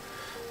you.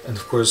 And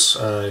of course,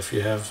 if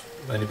you have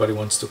anybody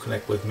wants to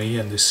connect with me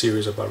and this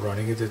series about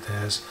running it, it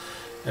has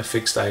a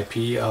fixed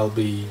IP, I'll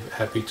be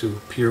happy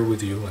to peer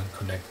with you and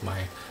connect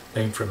my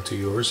mainframe to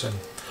yours, and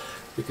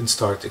we can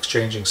start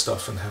exchanging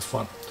stuff and have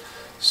fun.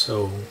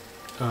 So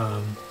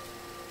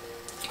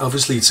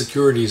obviously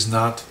security is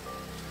not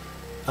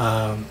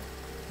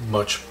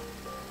much.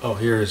 Oh,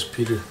 here is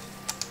Peter.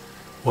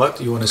 What,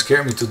 you want to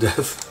scare me to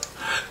death?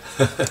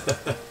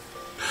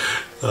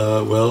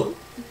 Well,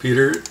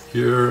 Peter,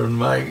 you're on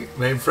my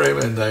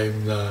mainframe,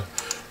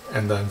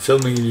 and I'm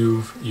filming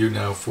you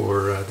now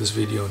for this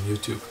video on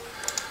YouTube.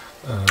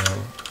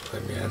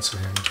 Let me answer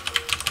him.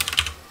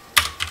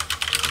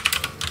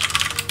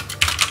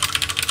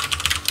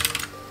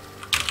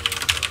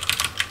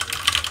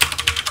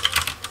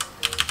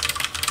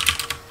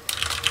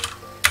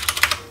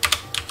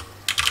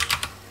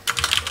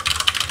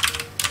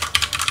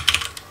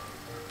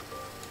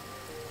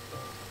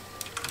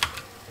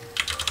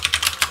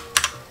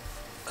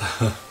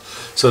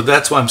 So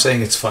that's why I'm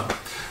saying it's fun,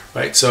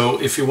 right? So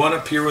if you want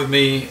to peer with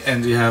me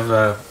and you have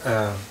a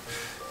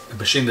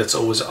machine that's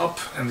always up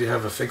and you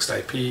have a fixed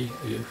IP,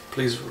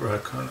 please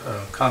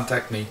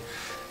contact me.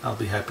 I'll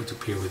be happy to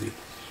peer with you.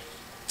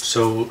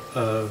 So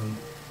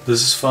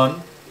this is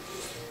fun,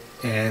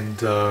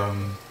 and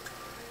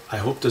I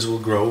hope this will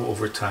grow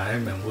over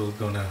time, and we're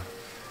gonna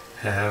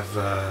have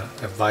a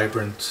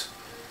vibrant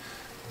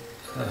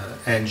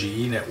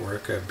NGE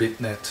network, a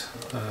Bitnet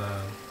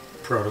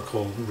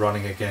protocol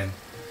running again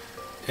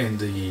in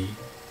the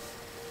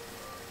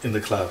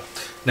cloud.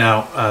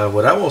 Now,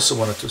 what I also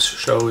wanted to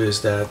show is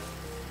that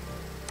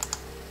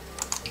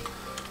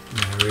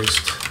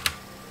Marist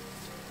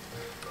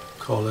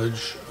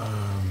College,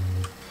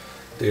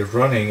 they're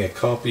running a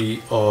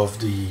copy of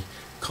the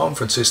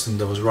conference system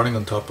that was running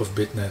on top of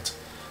Bitnet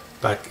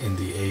back in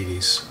the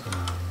 80s.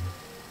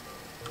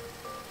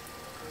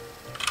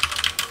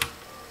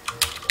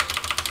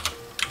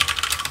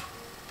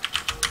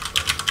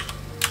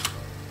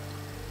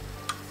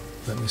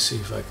 Let me see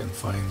if I can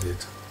find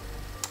it.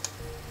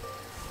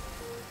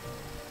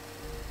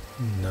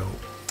 No.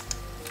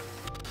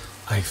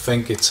 I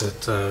think it's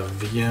at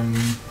VM.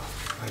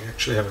 I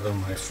actually have it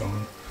on my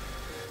phone.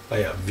 Oh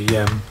yeah,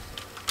 VM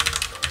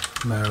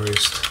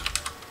Marist.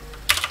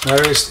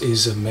 Marist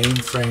is a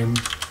mainframe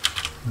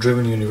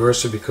driven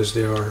university because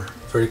they are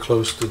very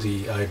close to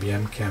the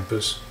IBM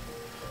campus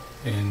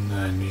in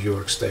New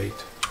York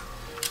State.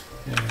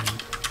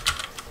 And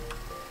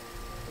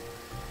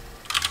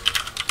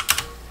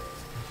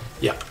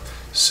yeah,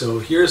 so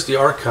here's the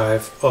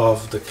archive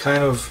of the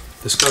kind of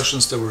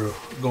discussions that were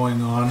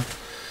going on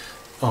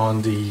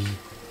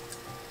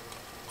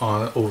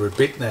over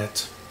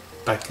Bitnet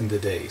back in the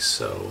day.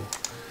 So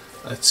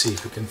let's see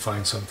if we can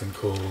find something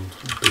called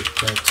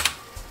Bitnet.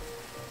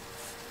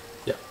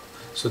 Yeah,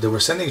 so they were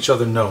sending each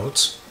other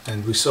notes,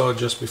 and we saw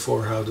just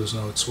before how those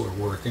notes were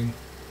working.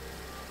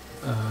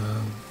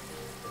 I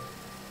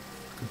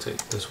can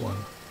take this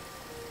one.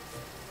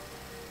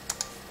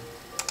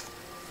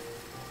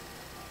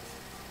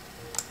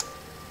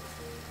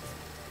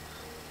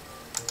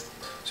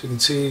 So you can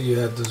see you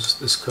had those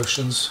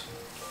discussions.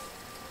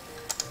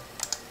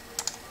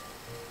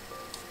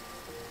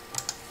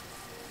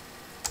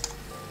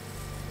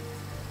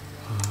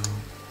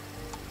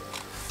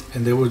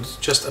 And they would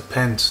just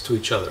append to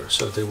each other.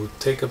 So they would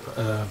take up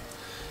a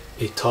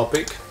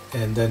topic,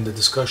 and then the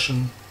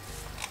discussion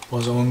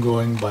was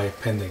ongoing by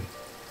appending.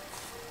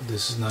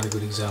 This is not a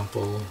good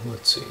example.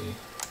 Let's see.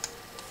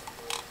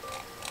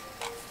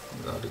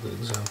 Not a good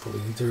example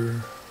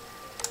either.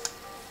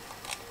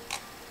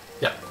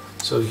 Yeah.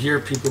 So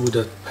here people would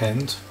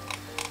append,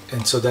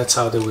 and so that's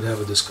how they would have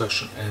a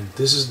discussion. And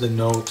this is the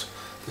note,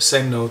 the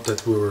same note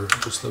that we were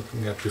just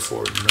looking at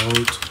before.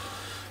 Note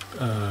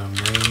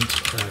maint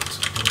at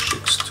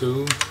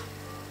 162,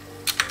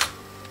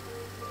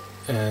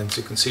 and as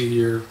you can see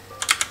here,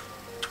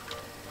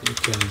 you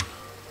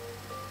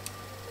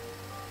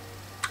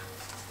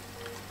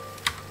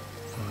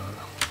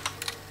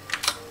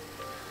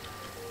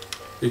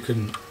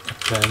can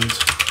append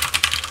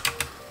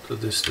to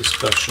this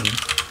discussion,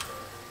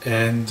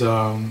 and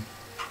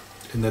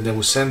then they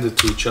would send it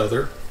to each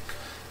other,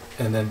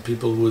 and then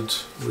people would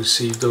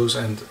receive those,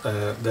 and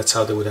that's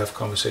how they would have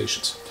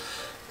conversations.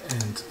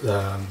 And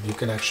you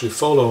can actually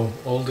follow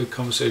all the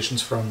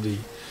conversations from the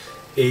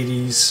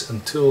 80s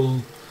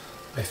until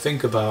I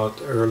think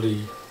about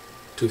early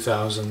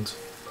 2000.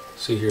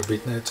 See here,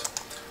 Bitnet.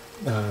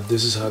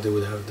 This is how they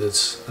would have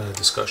this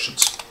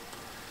discussions.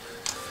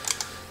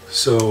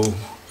 So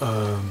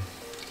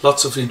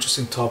lots of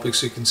interesting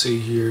topics you can see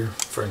here.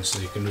 For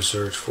instance, you can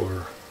research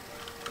for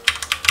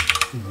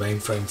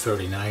mainframe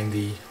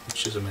 3090,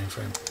 which is a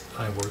mainframe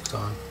I worked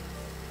on.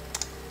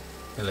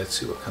 And let's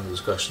see what kind of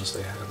discussions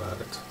they had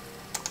about it.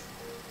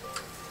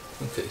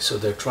 Okay, so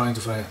they're trying to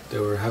find, they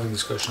were having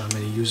discussion on how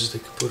many users they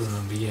could put on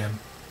a VM.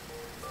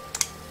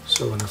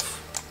 So on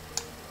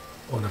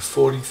a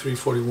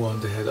 4341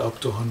 they had up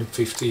to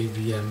 150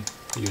 VM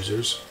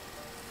users.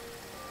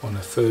 On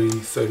a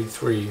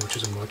 3033, which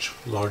is a much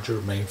larger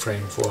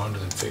mainframe,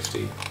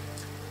 450.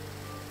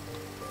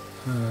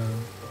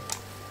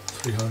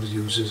 300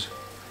 users.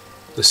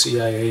 The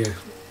CIA,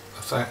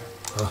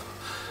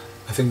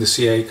 I think the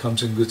CIA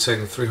comes in good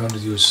second,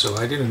 300 users, so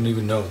I didn't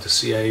even know the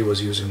CIA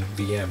was using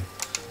VM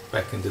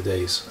back in the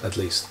days, at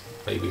least,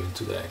 maybe even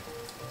today.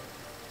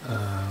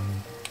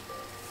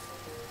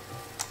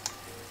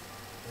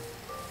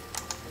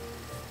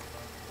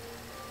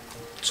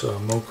 So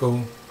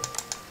Moco,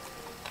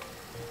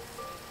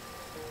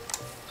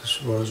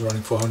 this was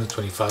running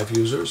 425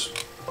 users,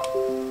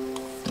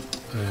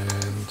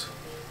 and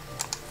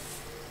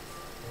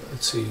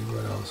let's see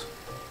what else.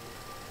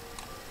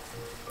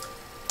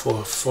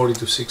 For 40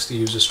 to 60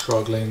 users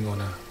struggling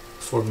on a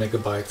 4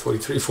 megabyte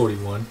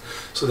 4341.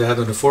 So they had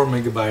on a 4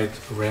 megabyte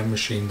RAM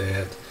machine, they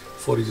had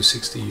 40 to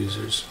 60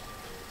 users.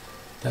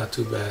 Not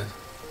too bad.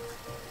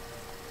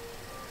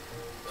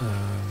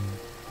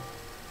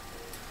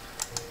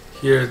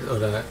 Here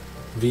on a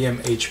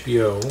VM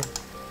HBO,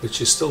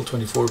 which is still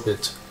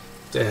 24-bit,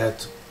 they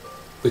had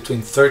between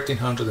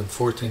 1300 and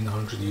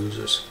 1400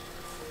 users.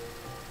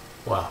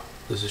 Wow,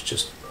 this is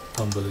just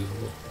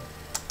unbelievable.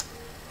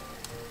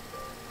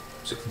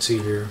 As you can see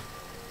here,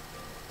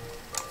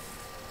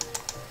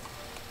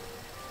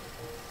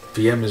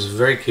 VM is a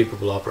very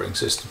capable operating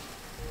system.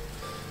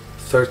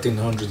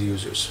 1300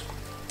 users.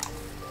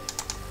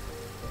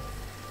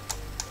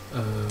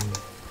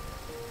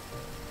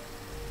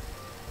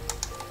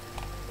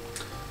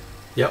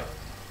 Yep.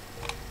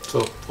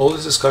 So all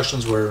these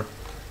discussions were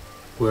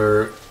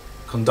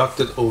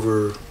conducted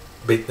over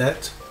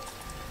Bitnet,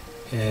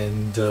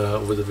 and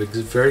with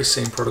the very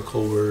same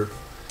protocol we're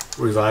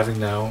reviving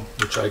now,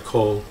 which I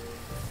call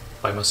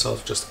by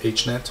myself just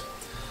HNet,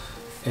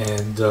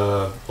 and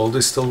all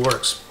this still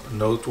works.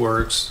 Note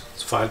works,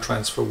 file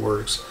transfer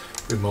works,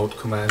 remote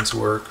commands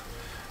work.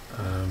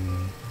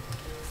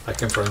 I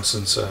can, for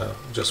instance,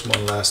 just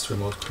one last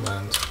remote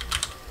command.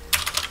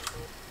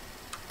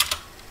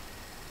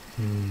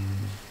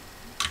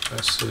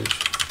 Message.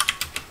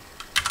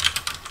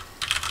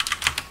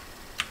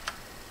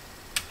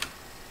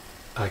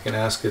 I can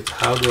ask it,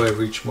 how do I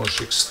reach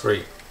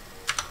Moshix3?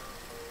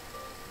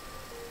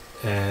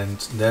 And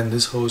then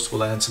this host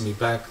will answer me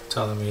back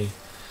telling me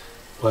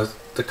what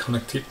the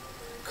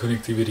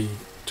connectivity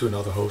to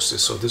another host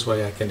is. So this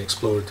way I can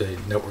explore the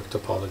network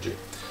topology.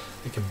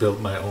 I can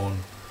build my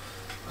own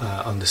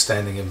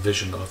understanding and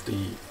vision of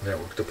the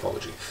network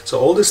topology. So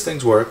all these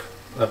things work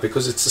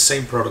because it's the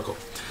same protocol.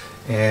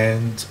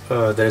 And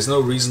there's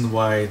no reason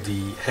why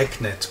the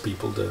HECnet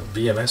people, the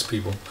VMS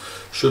people,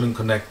 shouldn't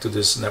connect to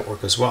this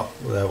network as well.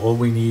 All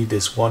we need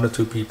is 1 or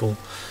 2 people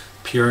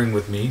peering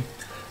with me,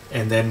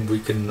 and then we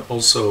can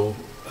also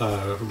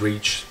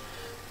reach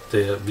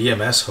the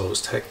VMS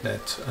host,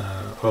 HECnet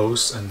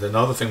host. And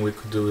another thing we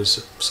could do is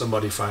if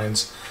somebody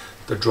finds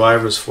the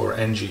drivers for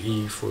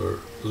NGE for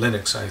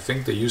Linux, I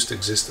think they used to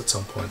exist at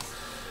some point,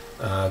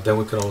 then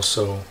we can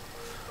also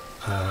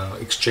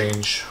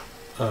exchange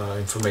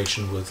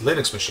information with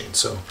Linux machines.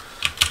 So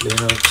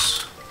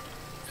Linux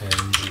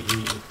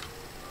NGE,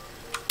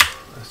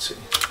 let's see,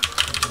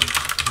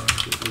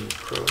 NGE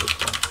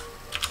protocol.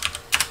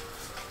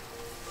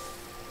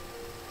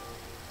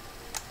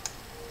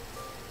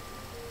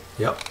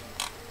 Yep,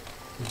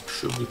 it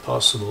should be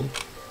possible.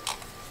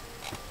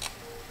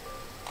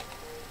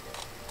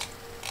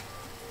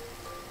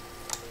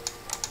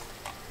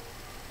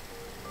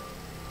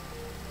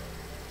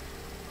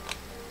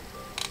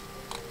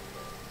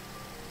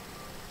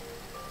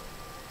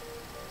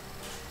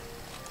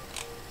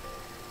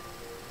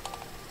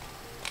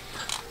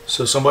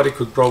 So somebody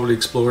could probably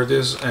explore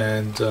this,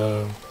 and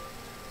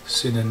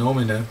sine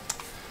nomine,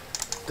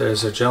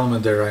 there's a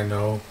gentleman there I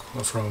know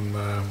from,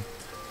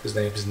 his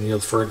name is Neil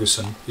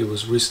Ferguson. He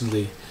was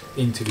recently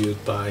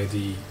interviewed by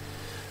the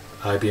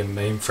IBM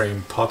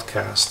Mainframe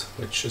podcast,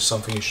 which is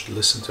something you should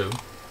listen to.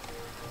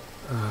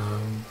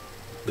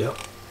 Yeah,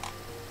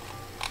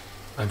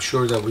 I'm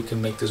sure that we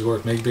can make this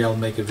work. Maybe I'll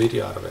make a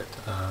video out of it,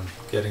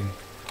 getting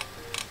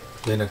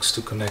Linux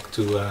to connect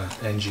to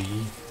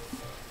NGE.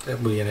 That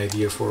will be an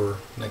idea for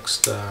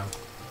next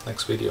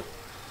video.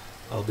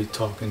 I'll be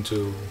talking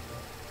to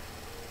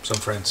some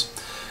friends.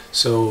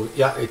 So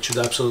yeah, it should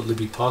absolutely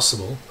be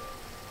possible.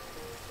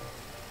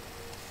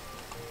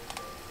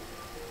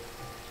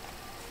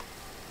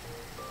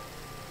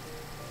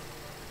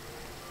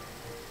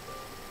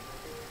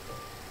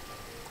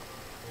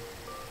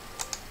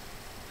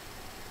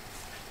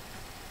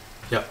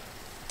 Yeah,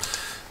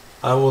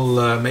 I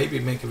will maybe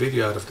make a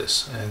video out of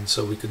this, and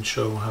so we can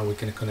show how we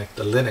can connect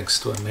the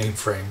Linux to a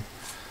mainframe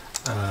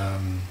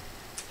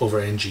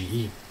over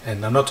NGE.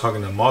 And I'm not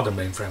talking a modern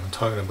mainframe, I'm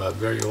talking about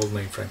very old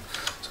mainframe,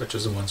 such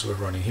as the ones we're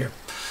running here.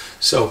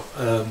 So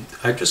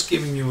I've just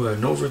given you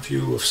an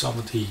overview of some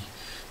of the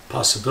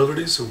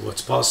possibilities of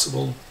what's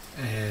possible,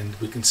 and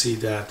we can see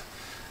that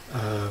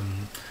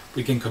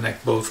we can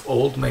connect both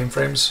old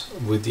mainframes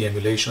with the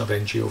emulation of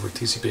NG over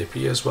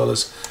TCPIP as well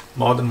as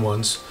modern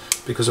ones,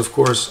 because of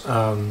course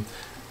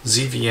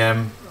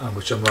ZVM,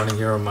 which I'm running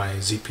here on my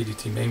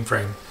ZPDT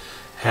mainframe,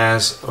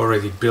 has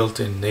already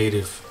built-in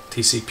native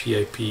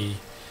TCPIP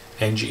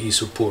NGE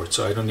support,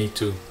 so I don't need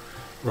to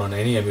run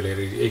any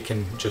emulator. It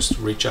can just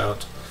reach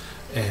out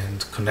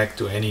and connect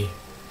to any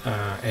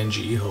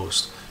NGE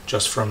host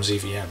just from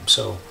ZVM.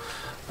 So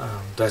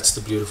that's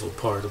the beautiful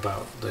part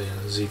about the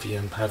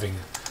ZVM having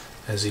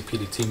a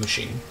ZPDT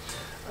machine.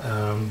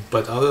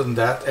 But other than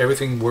that,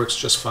 everything works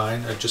just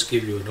fine. I just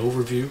gave you an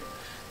overview,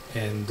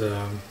 and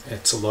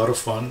it's a lot of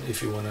fun.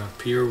 If you want to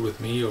peer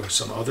with me or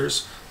some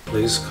others,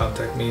 please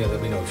contact me and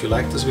let me know. If you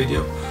like this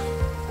video,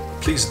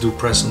 please do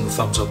press on the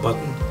thumbs up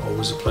button.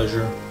 Always a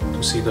pleasure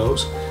to see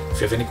those.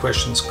 If you have any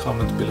questions,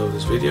 comment below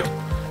this video,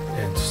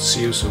 and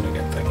see you soon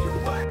again. Thank you.